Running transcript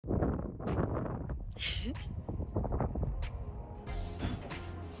Ikaw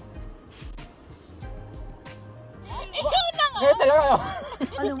na nga! Kaya talaga kayo.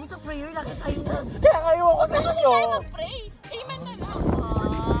 Alam mo sa prayer, laki tayo na. Kaya kayo ako sa inyo. Tayo mag-pray. Amen na lang.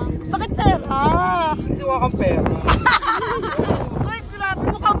 Bakit pera? Kasi wala kang pera. Uy, grabe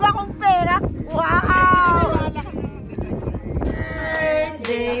mo ka ba akong pera? Wow!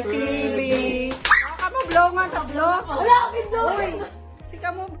 Birthday, Phoebe! Saka mo blow nga, tatlo. Wala akong blow! Uy, sika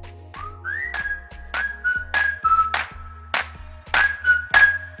mo.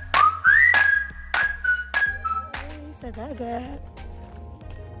 Sa dagat.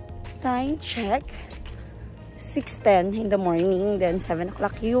 Time check. 6:10 in the morning, then 7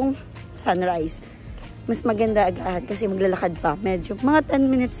 o'clock yung sunrise. Mas maganda agad kasi maglalakad pa. Medyo mga 10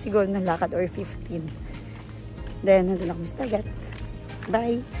 minutes siguro na lakad or 15. Then, nandun ako sa dagat.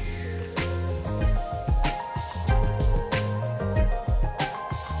 Bye!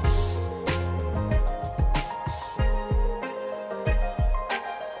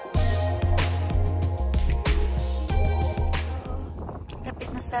 Lapit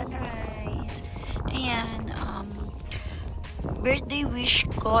na sunrise. Ayan, birthday wish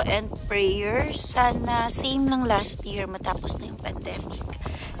ko and prayer. Sana same lang last year matapos na yung pandemic.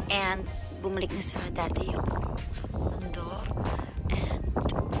 And bumalik na sa dati yung mundo. And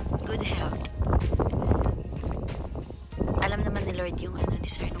good health. Alam naman ni Lord yung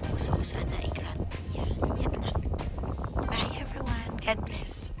desire ng puso ko. Sana i-grant niya. Yan lang. Bye everyone. God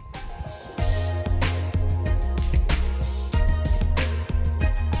bless.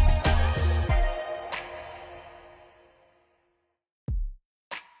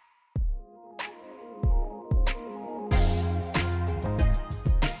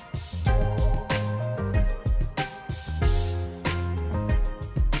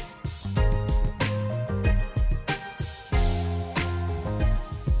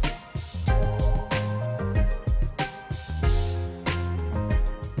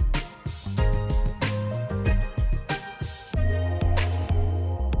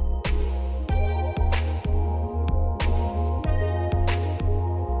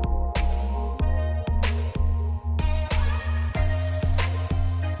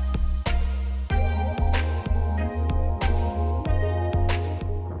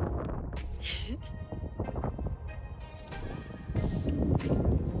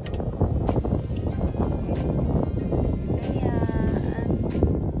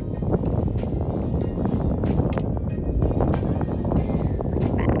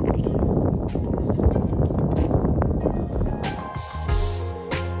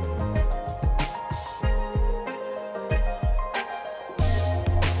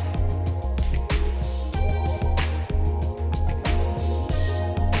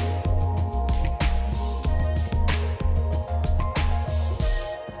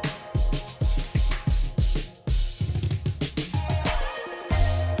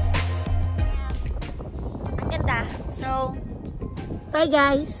 So, bye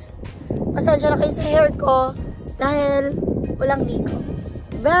guys! Pasensya na kayo sa hair ko dahil walang ligo.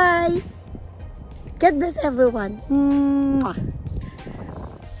 Bye! God bless everyone! Mwah!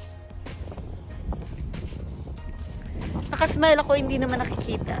 Nakasmile ako, hindi naman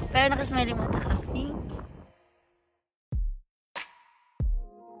nakikita. Pero nakasmile yung mata ko.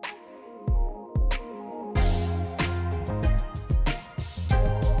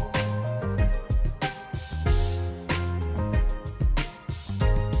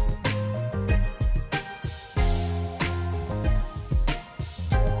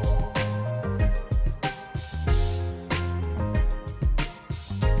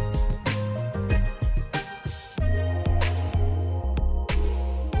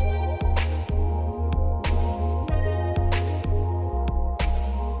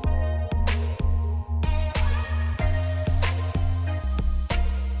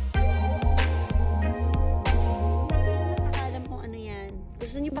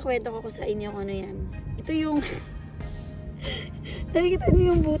 Kwento ko sa inyo kung ano yan. Ito yung nakikita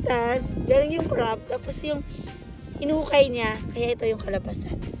niyo yung butas, galing yung crab, tapos yung inuhukay niya, kaya ito yung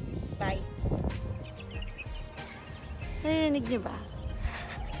kalabasan. Bye. Narinig niyo ba?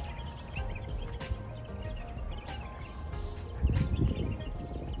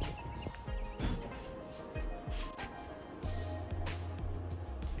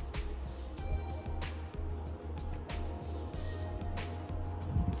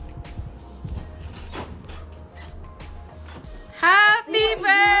 Happy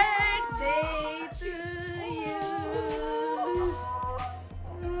birthday to you!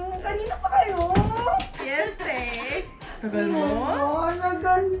 Kanina pa kayo? Yes, eh. Tagal mo? Oh,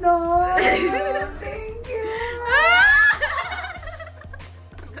 maganda! Thank you!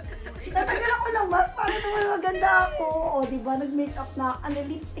 Tatagal ako lang, mas naman maganda ako. O, diba? Nag-makeup na. Ano,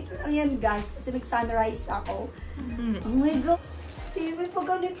 lipstick lang yan, guys. Kasi nag-sunrise ako. Oh my God. May pa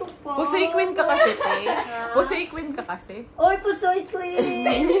ganito pa. Pusoy queen ka kasi, te. Pusoy queen ka kasi. Oy, pusoy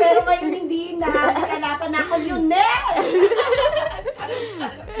queen! Pero ngayon hindi na. Kalapan na ako, Lionel!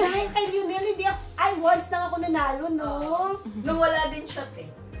 Dahil kay Lionel, hindi ako... Ay, once lang ako nanalo, no? Nung wala din siya,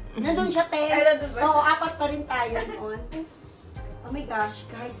 te. Nandun siya, te. Ay, nandun ba? Oo, 4 pa rin tayo noon. Oh my gosh,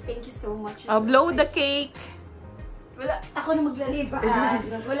 guys, thank you so much. Blow the cake. Wala. Ako na maglalibaan.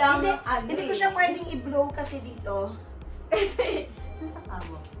 Wala Hindi, akong hindi ko siya pwedeng i-blow kasi dito. Nasa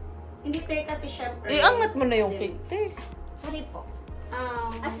kamo. Hindi, te, kasi syempre. Iangat mo na yung cake, te. Sorry po.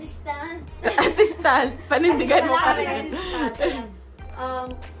 Assistant. Assistant. Panindigan mo pa rin. Assistant.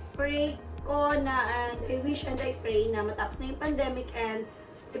 Pray ko na, and I wish and I pray na matapos na yung pandemic and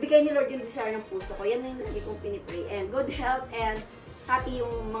ibigay ni Lord yung desire ng puso ko. Yan na yung lagi kong pinipray. And good health and happy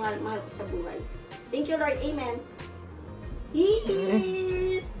yung mga mahal ko sa buhay. Thank you, Lord. Amen.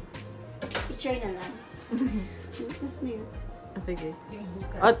 Yee! Picture na lang. Mas na yun. Sige.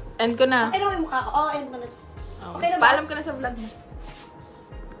 Oh, end ko na. Okay na yung mukha ko. Oh, end mo na. Okay na ba? Paalam ko na sa vlog mo.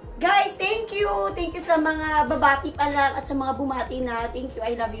 Guys, thank you! Thank you sa mga babati pa lang at sa mga bumati na. Thank you.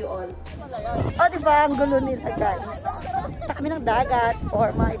 I love you all. Oh, diba? Ang gulo nila, guys. Punta kami ng dagat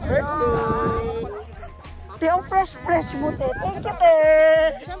for my birthday. Te, ang fresh mo, te. Thank you, te.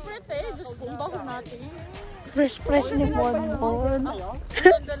 Siyempre, te. Diyos kong baho natin. Fresh ni Monmon.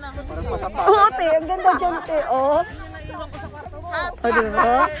 Ganda na. Oo, te. Ang ganda dyan, te. Oh. Oh,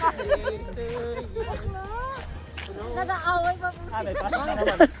 diba? Nag-aaway pa po siya.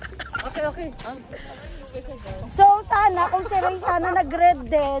 Okay. So, sana, kung si Ray sana nag-red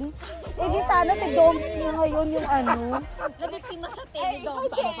din, di sana si Doms na ngayon yung ano. Nabiktima siya, te. Ni Dom.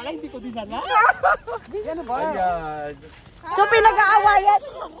 Ano pala, hindi ko dinala? Ano ba? Ayan. So,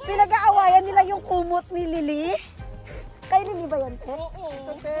 pinag-aawayan nila yung kumot ni Lily. Kay Lily ba yan, te?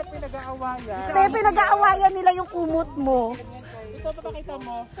 Ito, te, pinag-aawayan. Te, pinag-aawayan nila yung kumot mo. Ito, pakita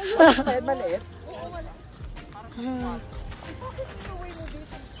mo. Kahit maliit?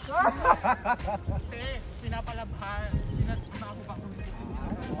 Pinapalabhan.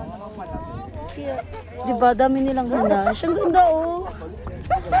 Diba, dami nilang hanash. Ang ganda, oh.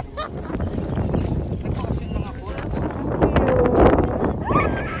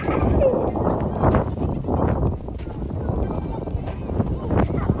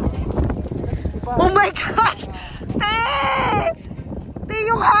 Oh my gosh! Te! Te,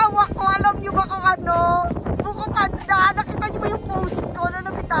 yung hawak ko, alam nyo ba kung ano? Buko panda. Nakita nyo ba yung post ko na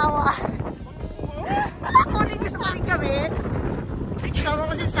nabitawan? Nakakunin nyo sa kami. Kasama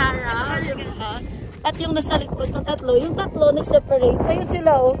ko si Sarah. At yung nasa likod na tatlo, yung tatlo nag-separate. Ayun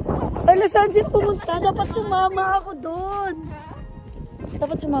sila, oh. Ay, saan sila pumunta? Dapat sumama ako doon.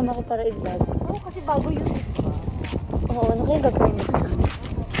 Dapat sumama ako para i-vlog. Oo, kasi bago yun. Oo, ano kayo gagawin mo?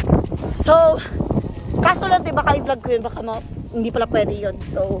 So, kaso lang, diba ka-vlog ko yun, baka hindi pala pwede yun.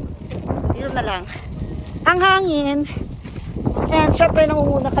 So, yun na lang. Ang hangin, and syempre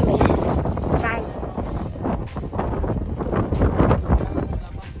nangunguna kami. Bye!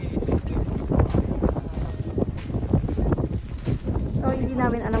 So, hindi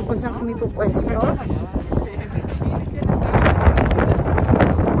namin alam kung saan kami pupwesto.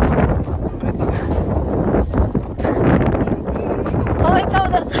 Oh, ikaw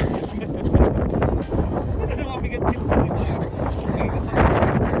na.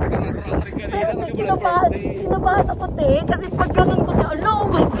 Kinabahan ako, te. Kasi pag ganun ko niya, oh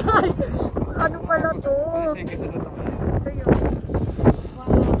my God! Ano pala to? Ayun.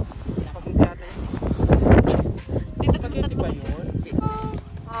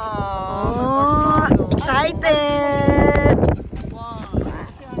 Oh, excited!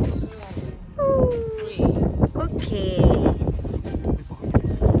 Okay.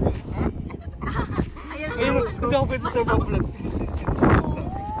 Hindi ako pwede sa vlog.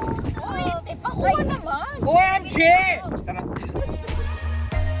 Ipakuha naman. OMG!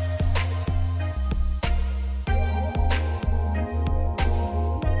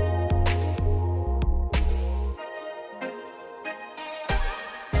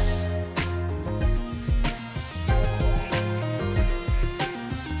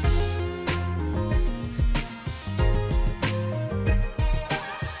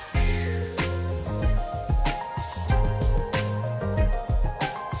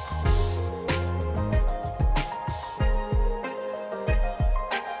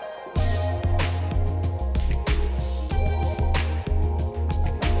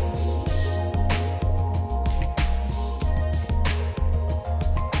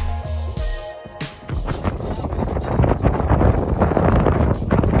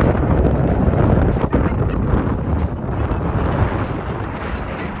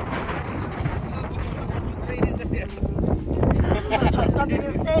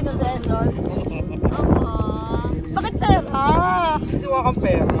 kang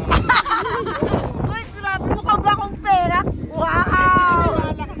pera. Uy, grabe, mukha ba akong pera? Wow!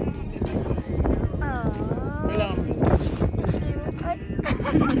 Kailangan mo.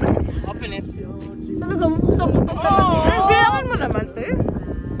 Open it. Talaga, buksan ko ito. Bilangan mo naman, te.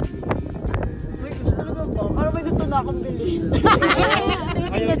 May gusto talaga ba? Parang may gusto na akong bilhin.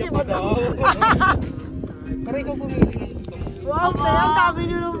 Tingin si pa daw. Madam. Pero ikaw pumili ng gusto mo. Wow, kaya ang dami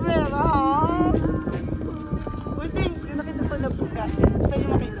niyo ng pera, ha? Uy, thank you. Nakita ko na po, guys. Gusto niyo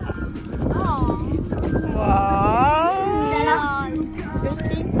makita? Oo. Wow! Ganon. First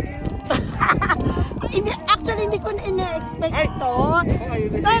thank you. Hindi, actually, hindi ko na ina-expect ito.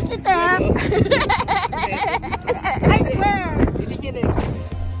 Kasi, Tep. I swear. Biligyan eh.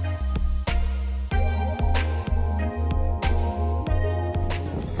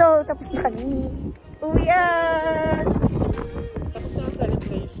 So, tapos na kami. Uwian! Tapos na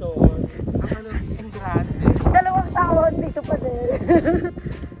celebration. Ang grande. 2 taon dito pa din.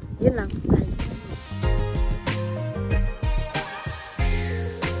 Yun lang. Bye.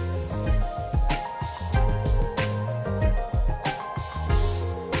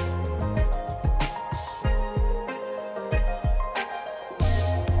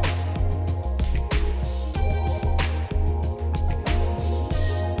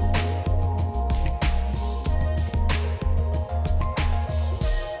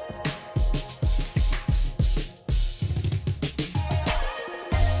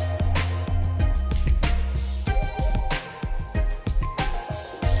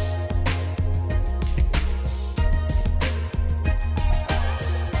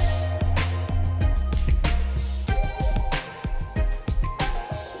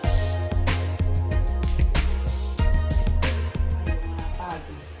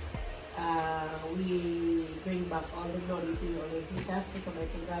 All the glory to you, Lord Jesus. Ito ba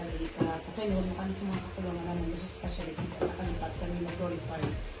itong gano'n ka? Pasayuhan mo kami sa mga kakulungan namin. Gusto specialities at nakalipat kami mag-glorify.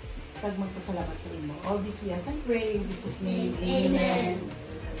 Pag magpasalamat sa imo. All this we ask and pray in Jesus' name. Amen.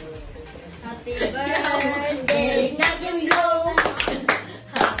 Happy birthday, Nadia Blow.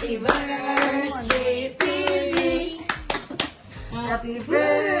 Happy birthday, Phoebe. Happy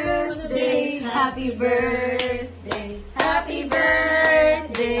birthday, happy birthday, happy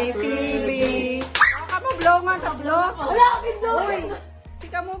birthday, Phoebe. Blow nga, tatlo. Wala kami blow. Uy, si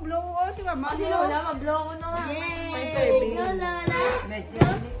ka mo blow o si mama Si mo. Lola, mablow ko na. Yay! Go, Lola. Go.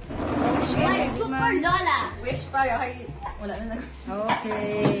 My super Lola. Wish para kay... Wala na nag...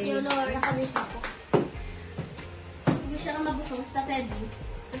 Okay. Thank you, Lord. Nakamiss ako. Hindi siya ka mabusong sa Teddy.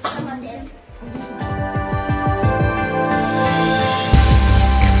 Gusto ka din.